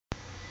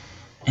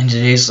In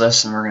today's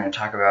lesson, we're going to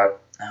talk about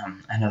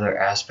another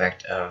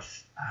aspect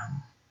of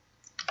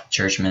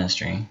church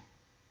ministry.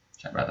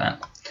 Sorry about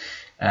that.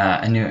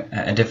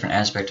 A different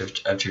aspect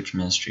of church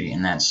ministry,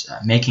 and that's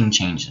making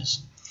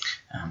changes.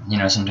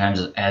 Sometimes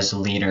as a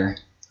leader,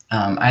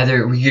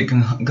 either we get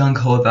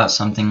gung-ho about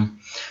something,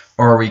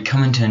 or we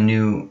come into a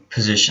new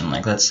position,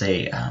 like let's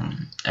say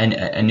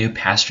a new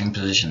pastoring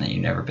position that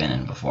you've never been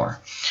in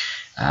before.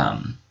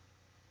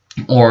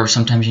 Or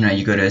sometimes,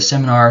 you go to a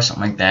seminar or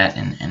something like that,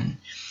 and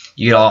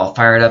you get all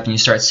fired up and you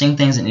start seeing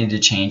things that need to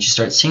change. You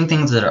start seeing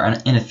things that are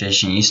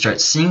inefficient. You start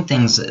seeing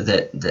things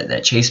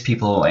that chase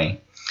people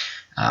away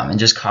and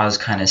just cause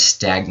kind of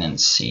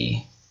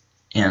stagnancy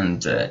in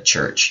the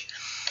church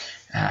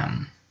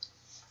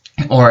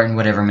or in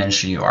whatever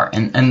ministry you are.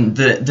 And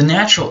the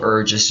natural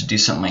urge is to do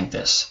something like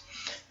this.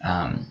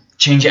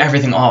 Change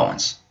everything all at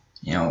once,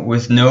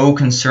 with no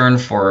concern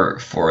for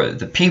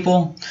the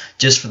people,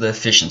 just for the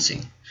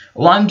efficiency.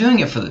 Well, I'm doing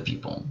it for the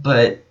people,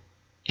 but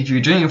if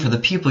you're doing it for the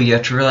people, you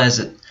have to realize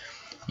that,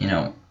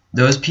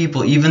 those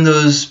people, even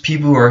those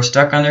people who are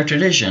stuck on their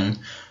tradition,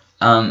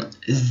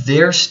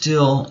 you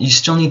still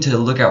need to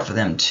look out for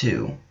them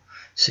too.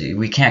 See,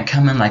 we can't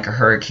come in like a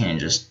hurricane and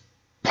just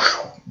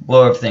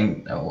blow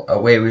everything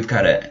away. We've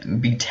got to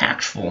be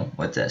tactful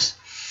with this.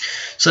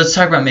 So let's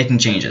talk about making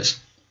changes.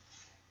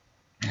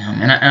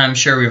 And I'm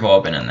sure we've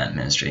all been in that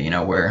ministry,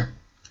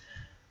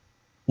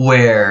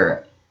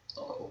 where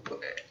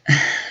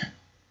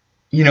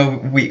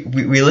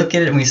we look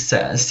at it and we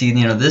see,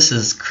 this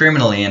is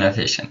criminally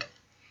inefficient.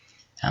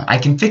 I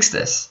can fix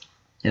this.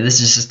 This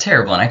is just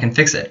terrible, and I can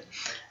fix it.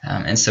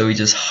 And so we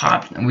just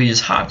hop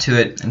to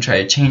it and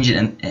try to change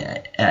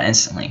it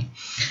instantly.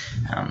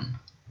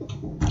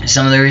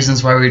 Some of the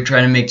reasons why we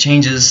try to make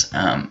changes,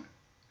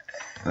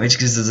 which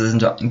gets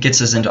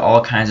us into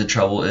all kinds of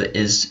trouble,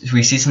 is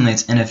we see something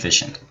that's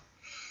inefficient.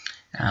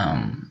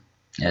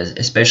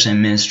 Especially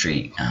in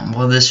ministry,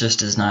 well, this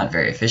just is not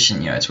very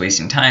efficient. It's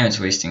wasting time, it's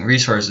wasting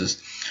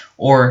resources,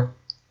 or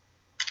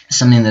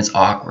something that's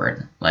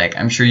awkward. Like,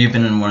 I'm sure you've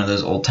been in one of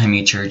those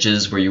old-timey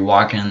churches where you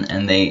walk in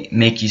and they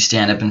make you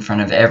stand up in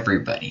front of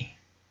everybody.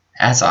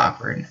 That's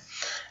awkward.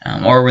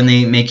 Or when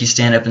they make you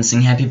stand up and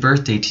sing happy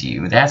birthday to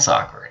you. That's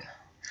awkward.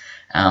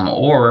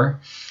 Oh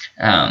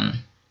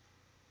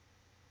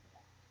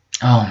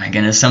my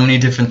goodness, so many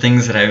different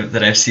things that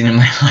I've seen in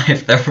my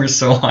life that were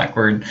so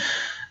awkward.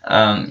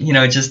 I'm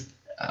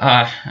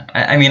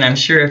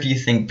sure if you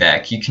think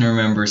back, you can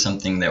remember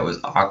something that was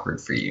awkward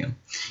for you.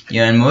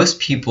 And most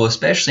people,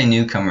 especially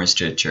newcomers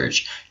to a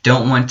church,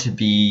 don't want to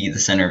be the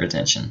center of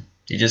attention.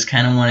 They just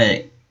kind of want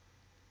to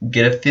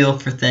get a feel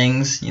for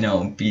things,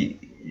 not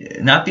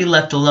be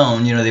left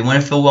alone. They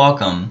want to feel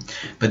welcome,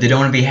 but they don't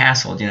want to be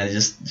hassled.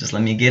 Just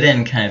let me get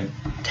in, kind of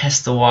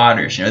test the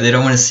waters. They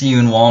don't want to see you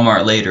in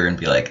Walmart later and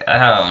be like,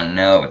 oh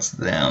no, it's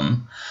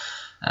them.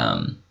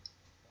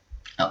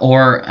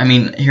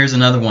 Here's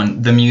another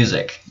one, the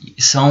music.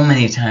 So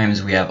many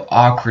times we have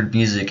awkward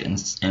music in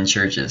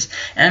churches.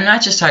 And I'm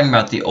not just talking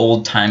about the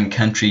old-time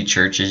country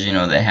churches,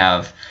 that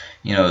have,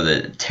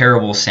 the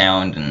terrible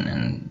sound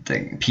and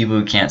the people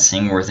who can't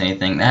sing worth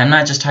anything. I'm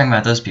not just talking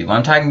about those people.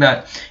 I'm talking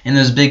about in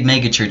those big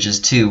mega churches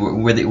too,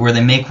 where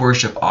they make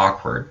worship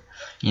awkward.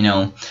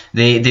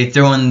 They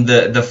throw in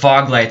the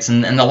fog lights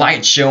and the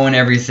light show and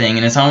everything,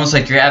 and it's almost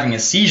like you're having a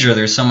seizure.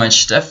 There's so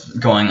much stuff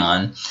going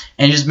on,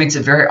 and it just makes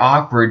it very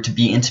awkward to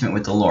be intimate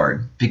with the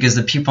Lord, because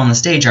the people on the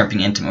stage aren't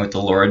being intimate with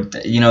the Lord.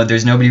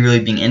 There's nobody really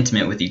being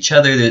intimate with each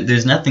other.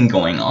 There's nothing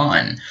going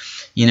on,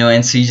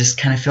 and so you just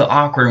kind of feel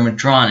awkward and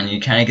withdrawn, and you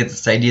kind of get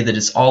this idea that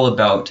it's all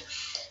about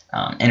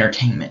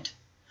entertainment,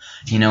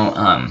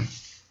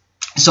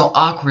 So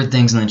awkward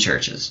things in the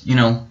churches,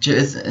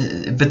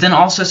 but then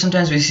also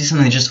sometimes we see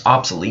something that's just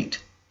obsolete.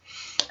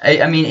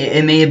 It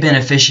may have been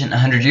efficient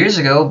 100 years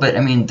ago, but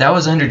that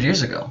was 100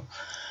 years ago.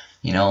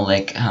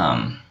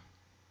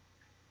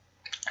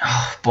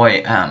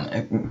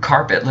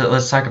 Carpet.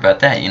 Let's talk about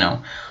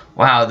that.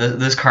 Wow,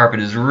 this carpet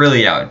is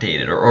really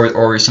outdated,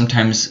 or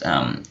sometimes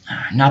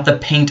not the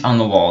paint on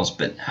the walls,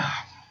 but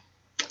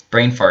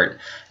brain fart.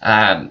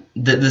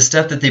 The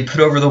stuff that they put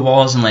over the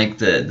walls in like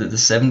the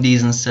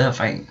 70s and stuff.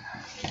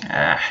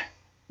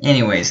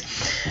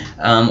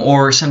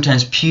 Or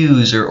sometimes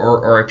pews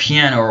or a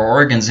piano or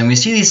organs, and we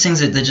see these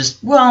things that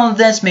just, well,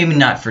 that's maybe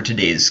not for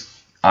today's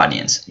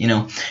audience,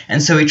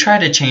 and so we try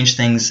to change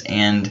things,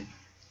 and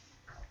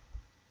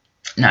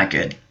not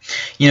good.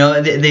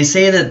 They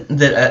say that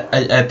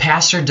a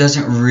pastor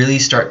doesn't really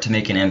start to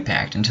make an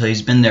impact until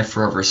he's been there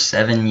for over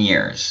 7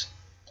 years.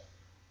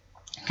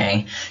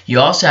 Okay, you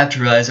also have to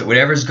realize that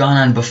whatever's gone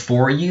on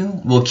before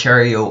you will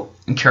carry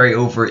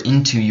over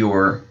into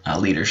your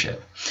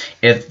leadership.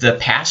 If the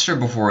pastor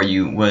before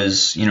you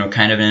was,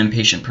 kind of an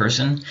impatient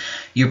person,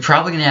 you're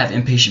probably going to have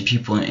impatient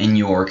people in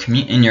your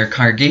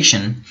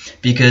congregation,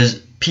 because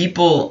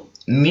people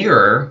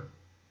mirror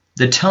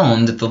the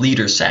tone that the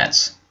leader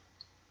sets.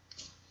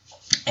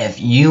 If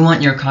you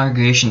want your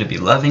congregation to be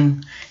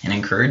loving and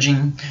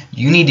encouraging,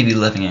 you need to be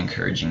loving and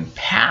encouraging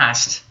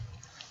past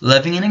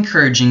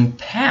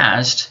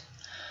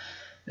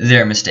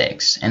their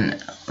mistakes.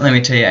 And let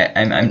me tell you,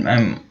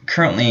 I'm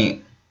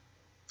currently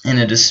in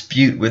a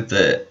dispute with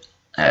the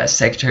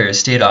Secretary of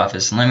State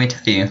office, and let me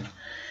tell you,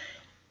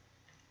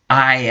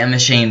 I am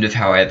ashamed of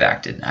how I've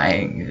acted.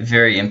 I'm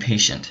very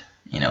impatient,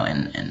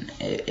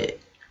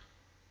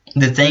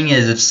 the thing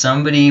is, if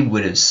somebody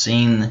would have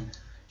seen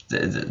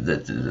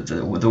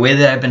the way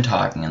that I've been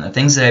talking and the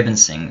things that I've been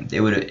saying,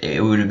 it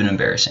would have been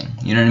embarrassing.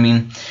 You know what I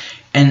mean?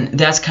 And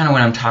that's kind of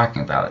what I'm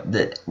talking about.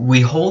 That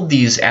we hold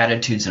these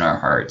attitudes in our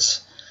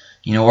hearts,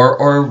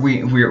 or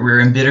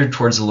we're embittered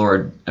towards the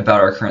Lord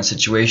about our current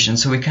situation,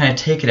 so we kind of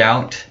take it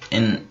out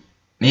in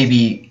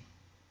maybe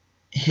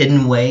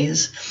hidden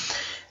ways.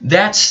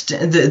 That's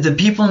the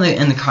people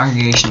in the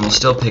congregation will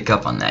still pick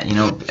up on that.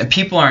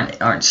 People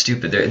aren't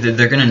stupid.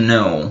 They're gonna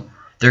know.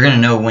 They're gonna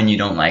know when you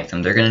don't like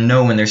them. They're gonna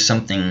know when there's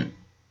something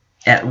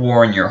at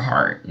war in your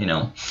heart.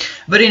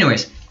 But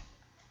anyways,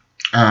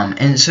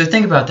 and so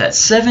think about that.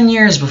 7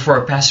 years before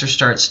a pastor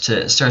starts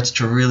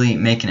to really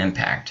make an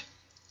impact.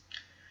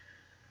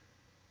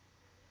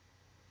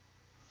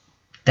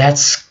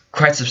 That's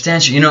quite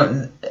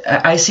substantial.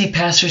 I see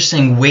pastors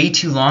staying way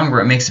too long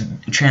where it makes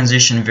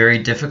transition very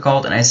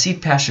difficult, and I see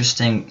pastors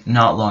staying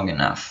not long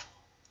enough.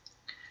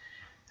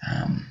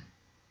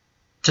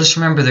 Just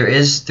remember, there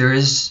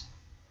is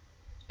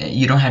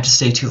you don't have to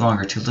stay too long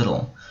or too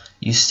little.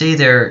 You stay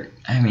there,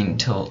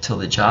 till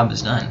the job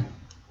is done.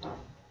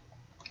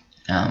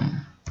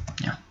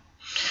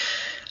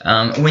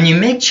 When you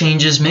make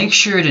changes, make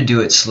sure to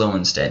do it slow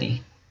and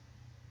steady.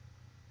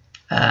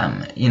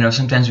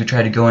 Sometimes we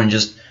try to go in and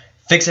just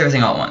fix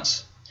everything all at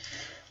once.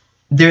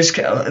 There's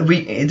kind of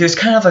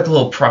like a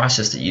little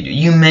process that you do.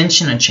 You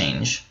mention a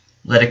change,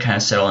 let it kind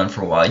of settle in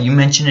for a while. You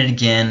mention it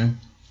again,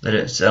 let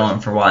it settle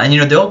in for a while. And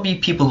there'll be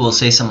people who will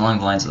say something along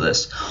the lines of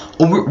this: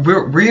 "Oh,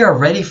 we are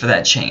ready for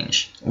that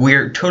change.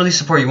 We're totally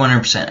support you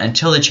 100%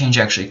 until the change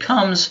actually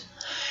comes."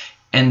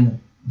 And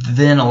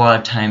then a lot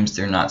of times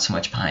they're not so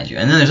much behind you.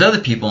 And then there's other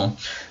people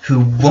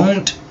who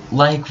won't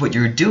like what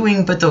you're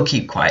doing, but they'll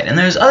keep quiet. And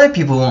there's other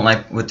people who won't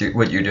like what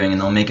you're doing, and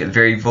they'll make it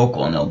very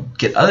vocal, and they'll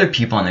get other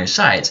people on their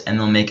sides, and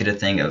they'll make it a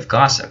thing of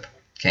gossip.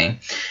 Okay?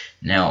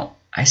 Now,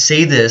 I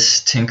say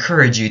this to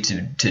encourage you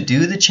to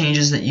do the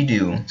changes that you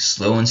do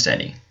slow and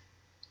steady.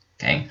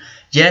 Okay?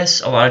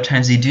 Yes, a lot of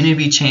times they do need to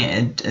be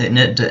changed.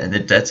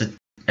 That's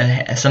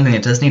something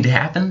that does need to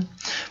happen.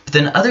 But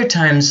then other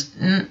times,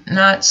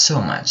 not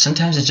so much.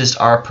 Sometimes it's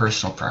just our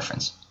personal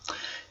preference.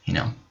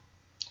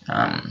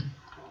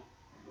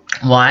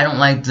 Well, I don't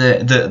like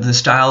the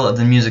style of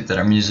the music that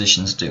our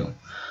musicians do.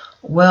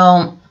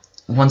 Well,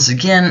 once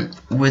again,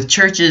 with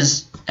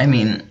churches,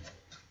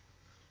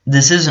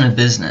 this isn't a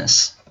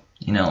business.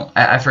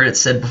 I've heard it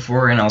said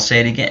before, and I'll say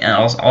it again, and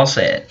I'll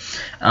say it.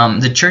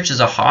 The church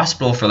is a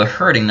hospital for the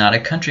hurting, not a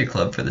country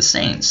club for the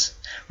saints.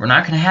 We're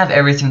not going to have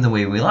everything the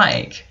way we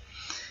like.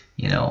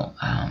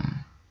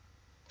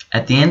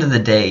 At the end of the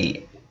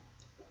day,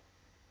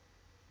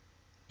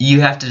 you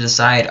have to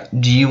decide,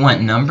 do you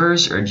want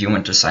numbers or do you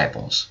want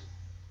disciples?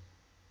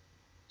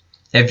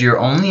 If you're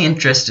only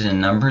interested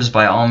in numbers,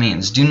 by all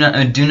means, do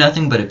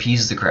nothing but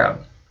appease the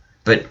crowd.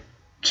 But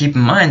keep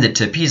in mind that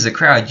to appease the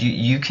crowd,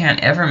 you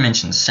can't ever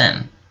mention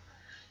sin.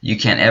 You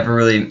can't ever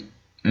really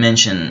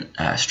mention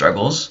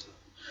struggles.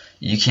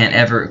 You can't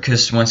ever,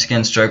 because once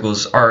again,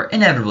 struggles are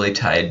inevitably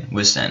tied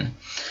with sin.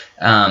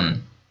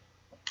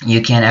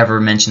 You can't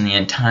ever mention the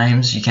end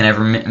times. You can't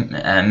ever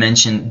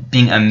mention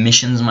being a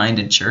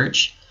missions-minded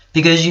church,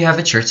 because you have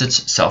a church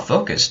that's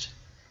self-focused.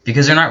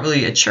 Because they're not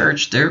really a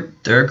church, they're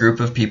a group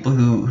of people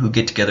who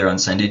get together on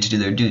Sunday to do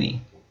their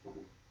duty.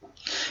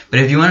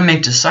 But if you want to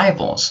make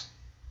disciples,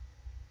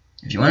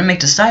 you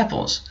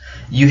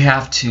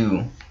have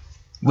to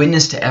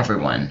witness to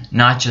everyone,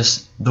 not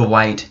just the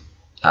white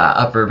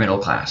upper middle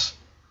class.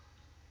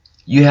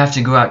 You have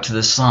to go out to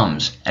the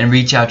slums and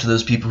reach out to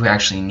those people who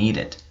actually need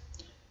it.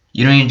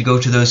 You don't need to go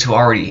to those who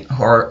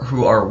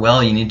are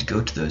well. You need to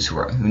go to those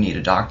who need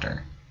a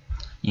doctor.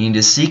 You need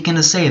to seek and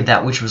to save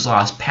that which was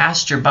lost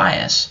past your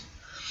bias.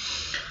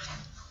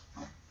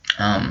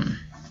 And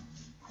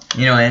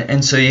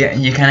so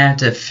you kind of have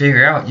to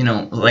figure out,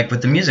 like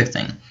with the music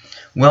thing.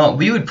 Well,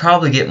 we would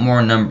probably get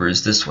more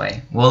numbers this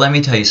way. Well, let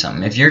me tell you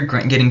something. If you're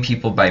getting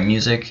people by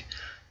music,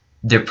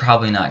 they're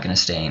probably not going to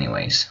stay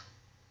anyways.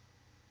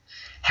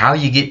 How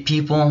you get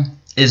people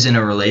is in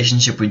a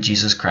relationship with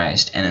Jesus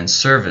Christ and in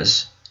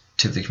service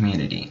to the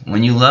community.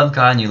 When you love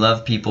God and you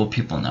love people,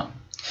 people know.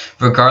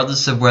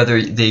 Regardless of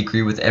whether they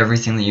agree with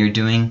everything that you're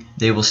doing,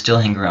 they will still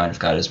hang around if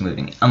God is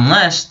moving,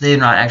 unless they're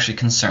not actually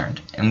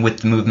concerned and with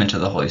the movement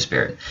of the Holy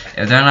Spirit.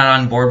 If they're not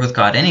on board with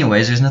God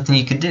anyways, there's nothing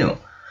you could do.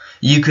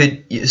 You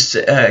could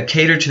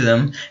cater to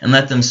them and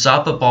let them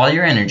sop up all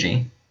your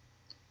energy,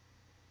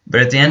 but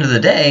at the end of the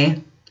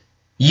day,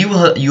 you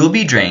will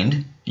be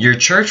drained. Your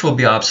church will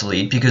be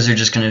obsolete because they're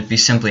just going to be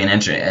simply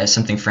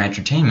something for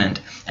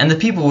entertainment, and the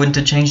people wouldn't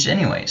have changed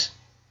anyways.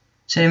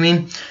 See what I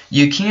mean?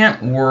 You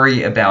can't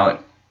worry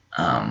about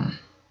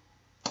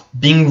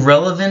being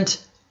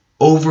relevant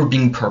over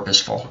being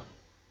purposeful.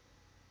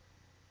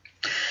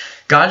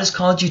 God has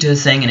called you to a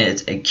thing,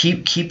 and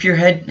keep your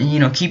head,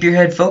 keep your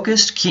head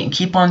focused,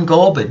 keep on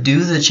goal, but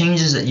do the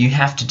changes that you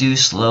have to do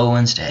slow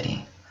and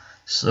steady.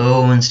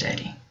 Slow and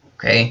steady.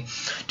 Okay?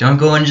 Don't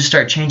go and just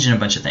start changing a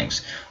bunch of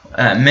things.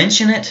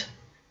 Mention it,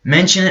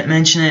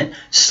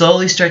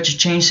 slowly start to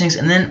change things,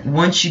 and then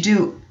once you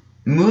do,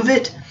 move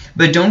it,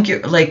 but don't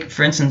get, like,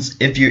 for instance,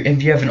 if you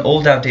have an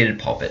old outdated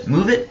pulpit,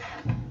 move it,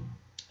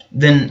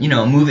 then,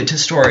 move it to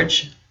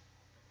storage,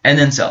 and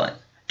then sell it.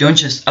 Don't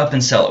just up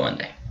and sell it one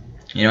day.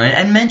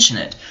 And mention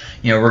it.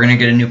 We're going to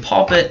get a new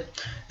pulpit.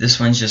 This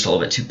one's just a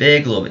little bit too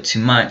big, a little bit too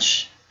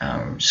much.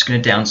 We're just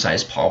going to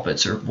downsize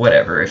pulpits or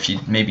whatever.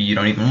 Maybe you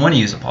don't even want to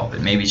use a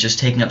pulpit. Maybe it's just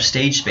taking up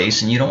stage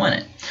space and you don't want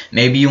it.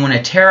 Maybe you want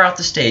to tear out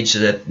the stage so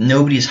that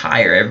nobody's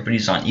higher,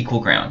 everybody's on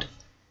equal ground.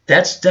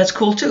 That's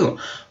cool too.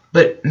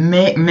 But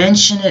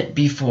mention it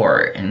before,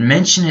 and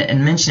mention it,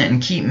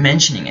 and keep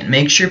mentioning it.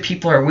 Make sure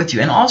people are with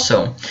you. And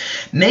also,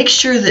 make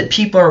sure that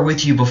people are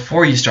with you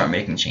before you start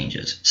making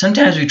changes.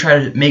 Sometimes we try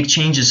to make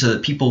changes so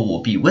that people will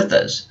be with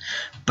us.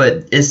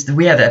 But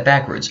we have that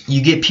backwards.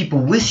 You get people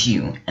with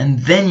you, and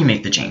then you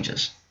make the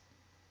changes.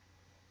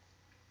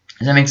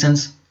 Does that make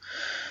sense?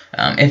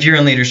 If you're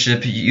in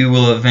leadership, you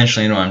will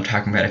eventually know what I'm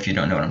talking about if you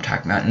don't know what I'm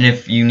talking about. And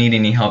if you need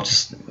any help,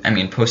 just,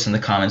 post in the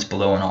comments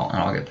below, and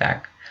I'll get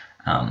back.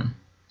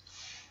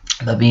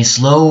 But be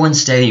slow and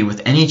steady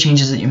with any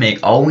changes that you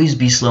make. Always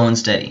be slow and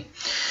steady.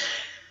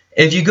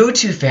 If you go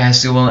too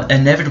fast, it will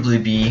inevitably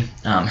be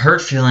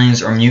hurt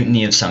feelings or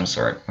mutiny of some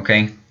sort.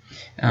 Okay,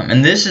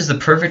 and this is the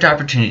perfect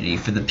opportunity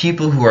for the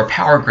people who are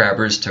power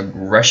grabbers to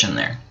rush in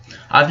there.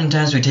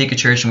 Oftentimes we take a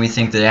church and we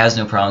think that it has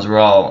no problems. We're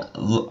all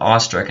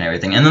awestruck and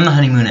everything, and then the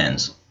honeymoon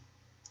ends,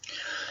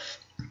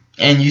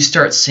 and you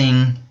start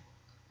seeing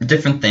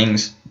different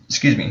things.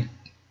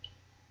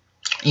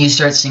 You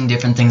start seeing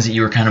different things that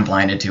you were kind of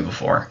blinded to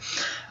before.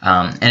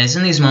 And it's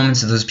in these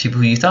moments that those people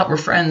who you thought were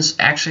friends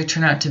actually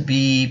turn out to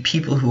be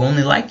people who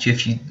only liked you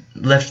if you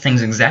left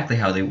things exactly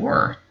how they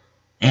were.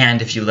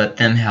 And if you let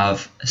them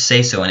have a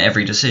say-so in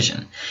every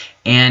decision.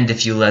 And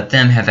if you let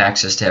them have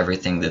access to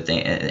everything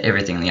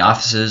everything in the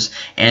offices.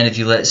 And if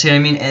you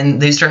and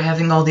they start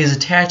having all these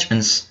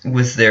attachments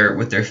with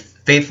their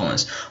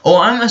faithfulness. Oh,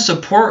 I'm a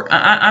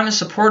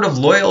supportive,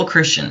 loyal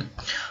Christian.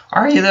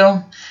 Are you,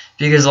 though?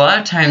 Because a lot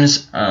of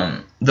times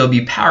there'll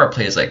be power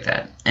plays like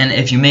that. And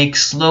if you make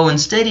slow and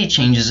steady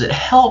changes, it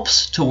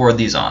helps to ward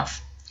these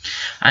off.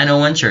 I know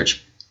one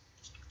church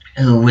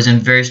who was in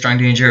very strong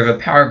danger of a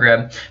power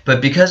grab,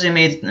 but because they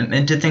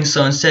did things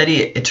slow and steady,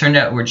 it turned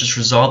out it just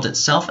resolved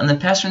itself, and the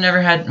pastor never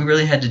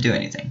really had to do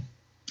anything.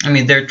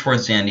 There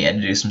towards the end he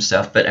had to do some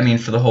stuff, but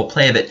for the whole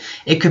play of it,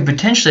 it could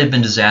potentially have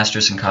been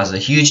disastrous and caused a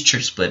huge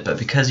church split, but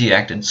because he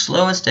acted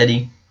slow and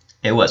steady,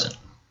 it wasn't.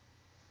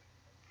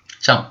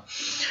 So,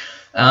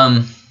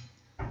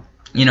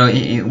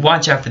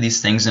 watch out for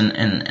these things,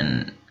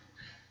 and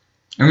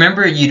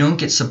remember, you don't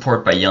get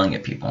support by yelling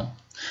at people.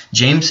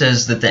 James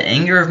says that the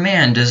anger of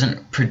man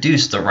doesn't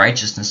produce the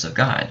righteousness of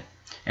God.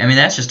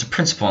 That's just a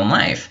principle in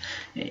life.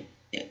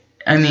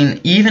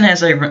 Even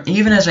as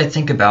I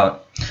think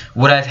about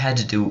what I've had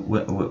to do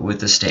with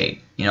the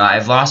state,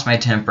 I've lost my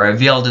temper,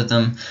 I've yelled at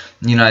them,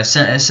 I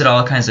said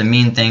all kinds of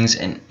mean things,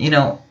 and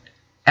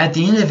at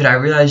the end of it, I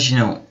realized,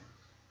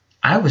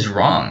 I was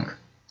wrong.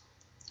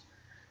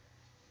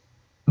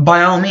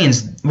 By all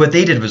means, what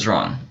they did was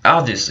wrong.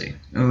 Obviously,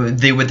 what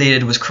they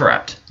did was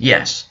corrupt.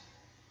 Yes.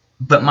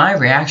 But my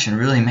reaction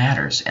really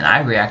matters, and I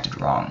reacted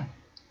wrong.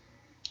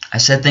 I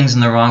said things in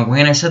the wrong way,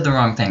 and I said the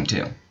wrong thing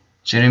too.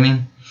 See what I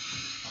mean?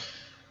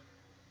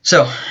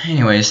 So,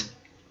 anyways,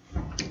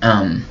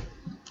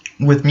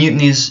 with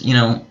mutinies,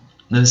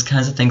 those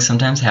kinds of things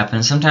sometimes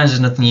happen. Sometimes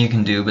there's nothing you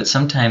can do, but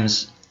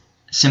sometimes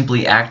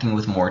simply acting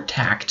with more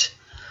tact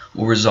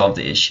will resolve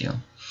the issue.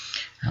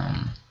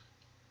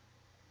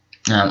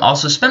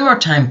 Also, spend more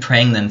time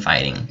praying than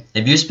fighting.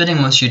 If you're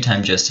spending most of your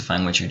time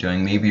justifying what you're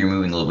doing, maybe you're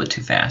moving a little bit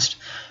too fast.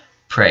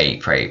 Pray,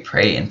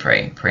 and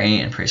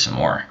pray some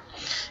more.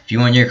 If you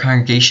want your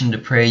congregation to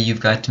pray, you've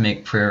got to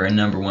make prayer a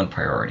number one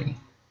priority.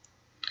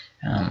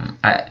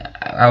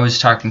 I was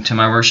talking to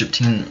my worship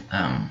team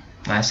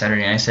last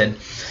Saturday, and I said,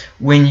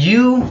 when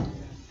you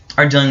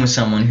are dealing with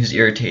someone who's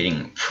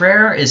irritating,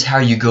 prayer is how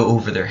you go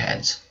over their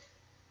heads.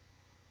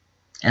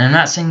 And I'm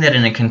not saying that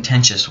in a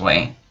contentious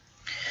way.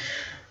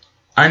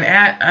 I'm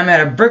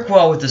at a brick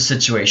wall with this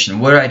situation.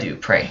 What do?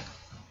 Pray.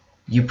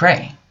 You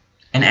pray.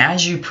 And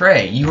as you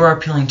pray, you are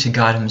appealing to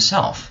God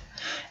himself.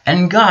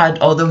 And God,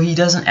 although he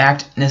doesn't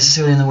act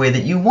necessarily in the way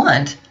that you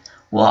want,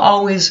 will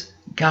always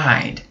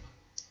guide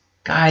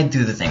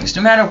through the things.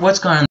 No matter what's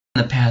gone on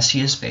in the past,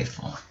 he is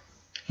faithful.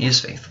 He is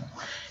faithful.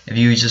 If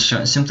you just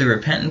simply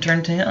repent and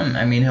turn to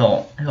him,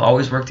 he'll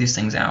always work these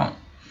things out.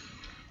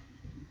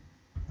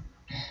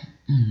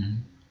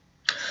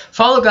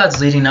 Follow God's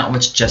leading, not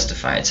what's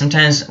justified.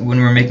 Sometimes when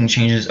we're making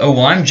changes,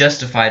 I'm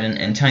justified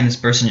in telling this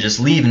person to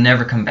just leave and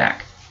never come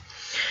back.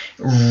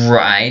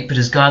 Right, but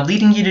is God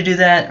leading you to do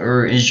that,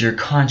 or is your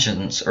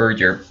conscience or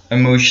your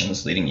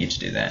emotions leading you to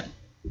do that?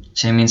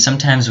 So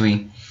sometimes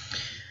we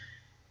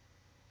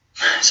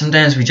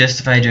sometimes we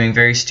justify doing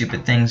very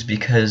stupid things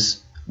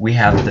because we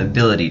have the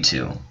ability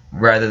to,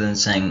 rather than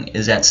saying,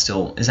 is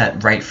that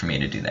right for me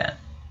to do that?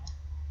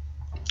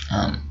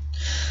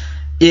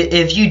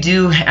 If you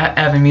do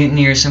have a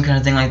mutiny or some kind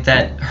of thing like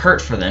that,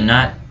 hurt for them.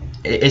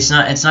 It's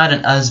not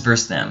an us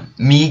versus them,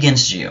 me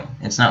against you.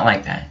 It's not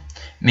like that.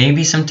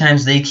 Maybe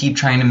sometimes they keep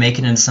trying to make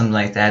it into something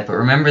like that, but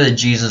remember that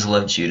Jesus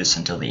loved Judas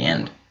until the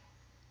end.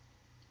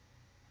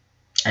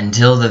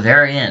 Until the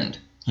very end.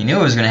 He knew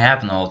it was going to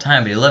happen the whole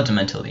time, but he loved him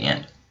until the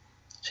end.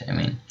 I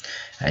mean,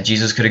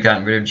 Jesus could have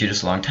gotten rid of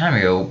Judas a long time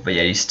ago, but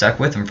yet he stuck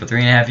with him for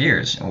 3.5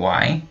 years.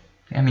 Why?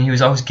 I mean, he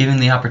was always given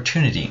the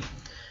opportunity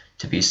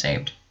to be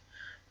saved.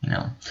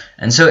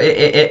 And so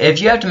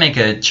if you have to make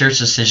a church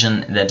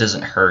decision that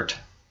doesn't hurt,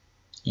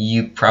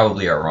 you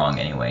probably are wrong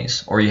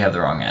anyways, or you have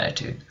the wrong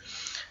attitude.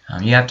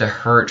 You have to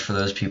hurt for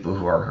those people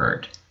who are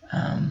hurt.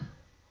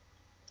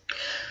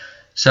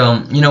 So,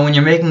 when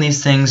you're making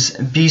these things,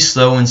 be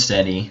slow and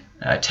steady.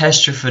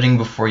 Test your footing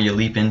before you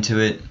leap into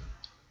it.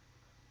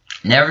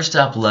 Never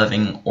stop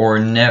loving or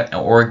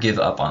give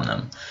up on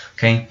them.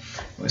 Okay?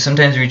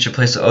 Sometimes we reach a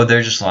place of,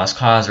 they're just lost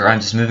cause, or I'm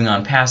just moving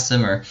on past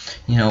them, or,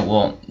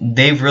 well,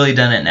 they've really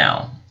done it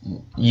now.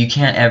 You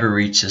can't ever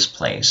reach this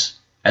place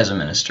as a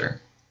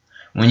minister.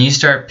 When you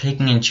start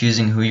picking and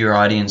choosing who your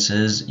audience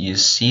is, you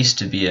cease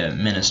to be a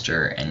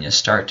minister and you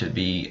start to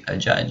be a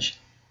judge.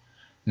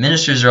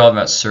 Ministers are all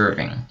about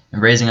serving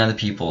and raising other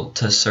people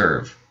to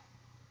serve.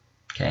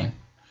 Okay?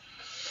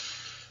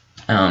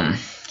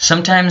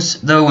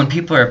 Sometimes, though, when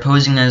people are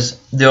opposing us,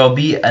 there will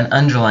be an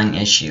underlying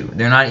issue.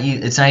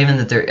 It's not even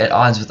that they're at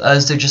odds with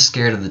us. They're just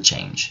scared of the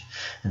change.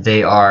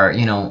 They are,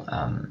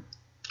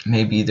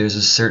 maybe there's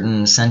a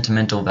certain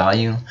sentimental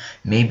value.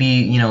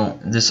 Maybe,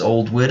 this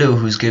old widow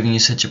who's giving you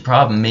such a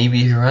problem,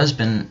 maybe her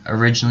husband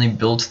originally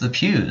built the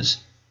pews.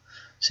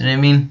 See what I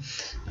mean?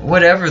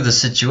 Whatever the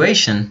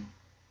situation,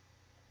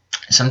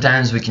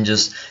 sometimes we can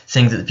just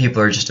think that the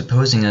people are just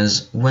opposing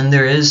us when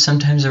there is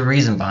sometimes a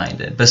reason behind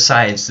it,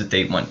 besides that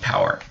they want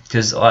power.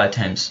 Because a lot of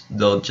times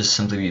they'll just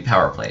simply be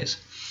power plays.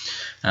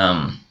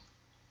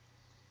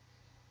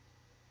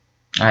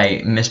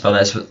 I misspelled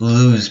that as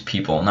lose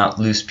people, not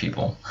loose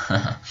people.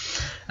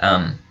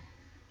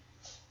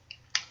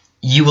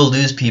 You will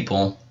lose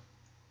people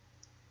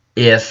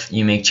if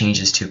you make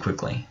changes too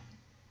quickly.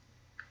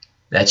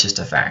 That's just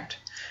a fact.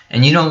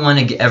 And you don't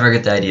want to ever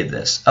get the idea of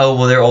this. Oh,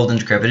 well, they're old and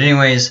decrepit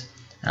anyways.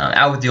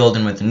 Out with the old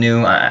and with the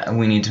new.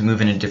 We need to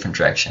move in a different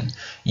direction.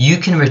 You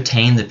can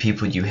retain the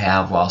people you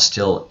have while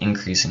still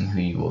increasing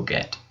who you will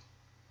get.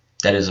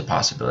 That is a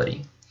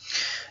possibility.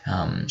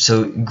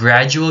 So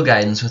gradual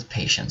guidance with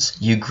patience.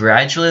 You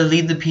gradually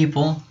lead the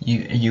people.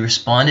 You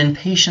respond in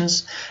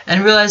patience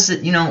and realize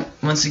that,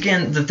 once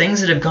again, the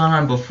things that have gone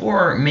on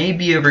before may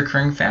be a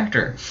recurring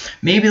factor.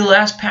 Maybe the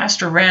last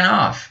pastor ran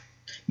off.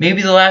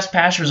 Maybe the last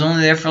pastor was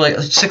only there for like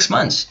 6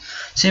 months.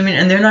 See,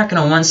 and they're not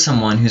going to want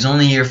someone who's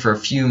only here for a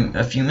few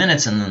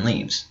minutes and then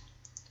leaves.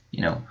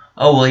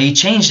 Oh, well, he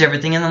changed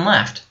everything and then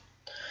left.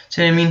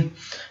 See what I mean?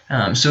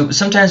 So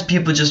sometimes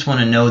people just want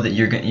to know that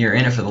you're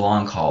in it for the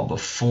long haul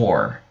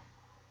before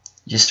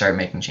you start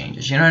making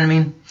changes. You know what I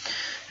mean?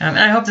 And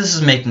I hope this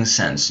is making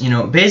sense.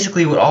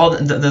 Basically what all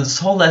this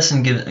whole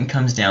lesson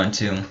comes down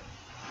to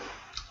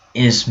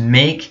is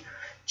make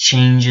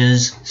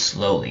changes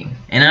slowly.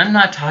 And I'm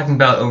not talking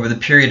about over the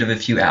period of a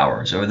few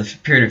hours, over the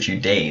period of a few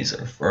days,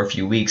 or a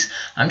few weeks.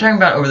 I'm talking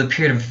about over the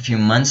period of a few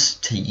months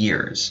to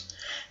years.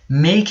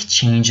 Make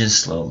changes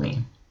slowly.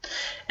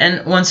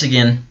 And once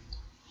again,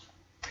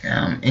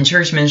 in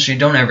church ministry,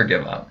 don't ever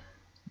give up.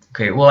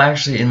 Okay, well,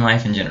 actually, in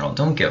life in general,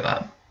 don't give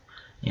up.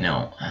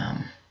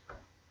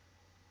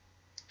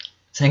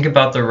 Think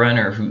about the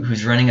runner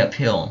who's running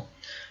uphill.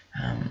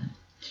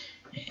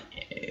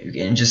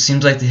 It just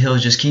seems like the hill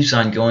just keeps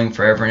on going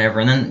forever and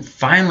ever. And then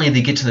finally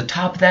they get to the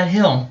top of that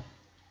hill.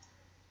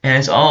 And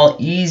it's all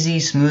easy,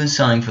 smooth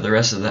sailing for the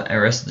rest of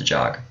the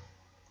jog.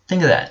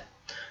 Think of that.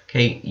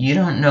 Okay, you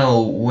don't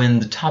know when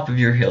the top of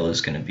your hill is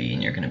going to be,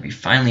 and you're going to be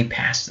finally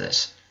past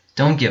this.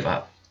 Don't give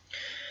up.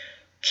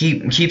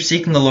 Keep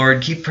seeking the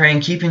Lord. Keep praying.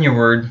 Keep in your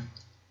word.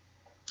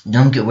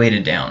 Don't get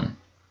weighted down.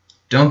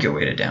 Don't get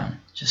weighted down.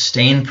 Just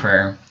stay in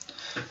prayer.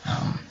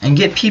 And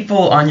get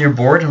people on your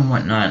board and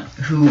whatnot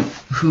who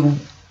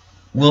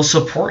will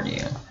support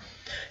you.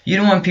 You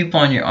don't want people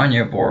on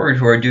your board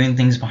who are doing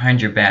things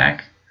behind your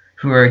back,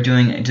 who are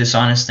doing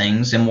dishonest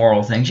things,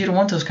 immoral things. You don't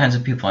want those kinds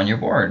of people on your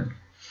board.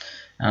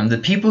 The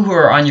people who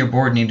are on your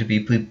board need to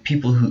be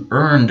people who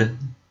earned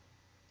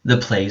the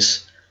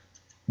place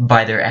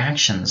by their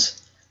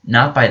actions,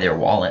 not by their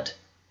wallet.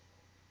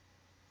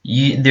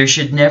 There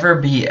should never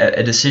be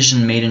a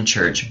decision made in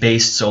church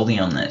based solely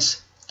on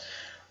this.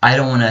 I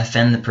don't want to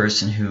offend the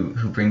person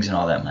who brings in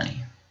all that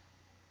money.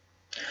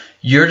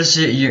 Your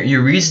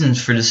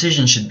reasons for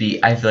decision should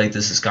be, I feel like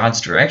this is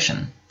God's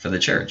direction for the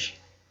church.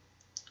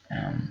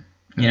 And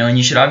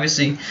you should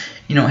obviously,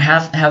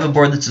 have a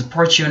board that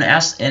supports you and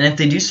ask, and if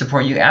they do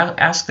support you,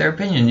 ask their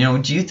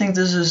opinion. Do you think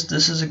this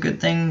is a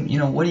good thing?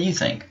 What do you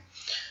think?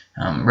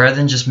 rather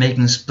than just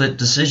making split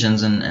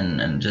decisions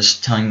and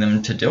just telling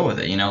them to deal with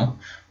it, you know.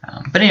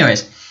 But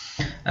anyways,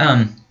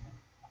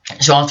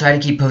 so I'll try to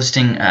keep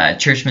posting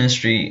church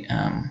ministry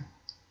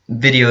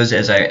videos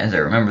as I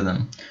remember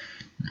them.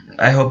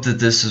 I hope that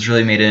this has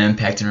really made an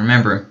impact. And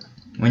remember,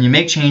 when you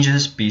make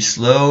changes, be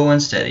slow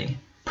and steady.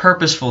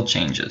 Purposeful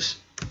changes.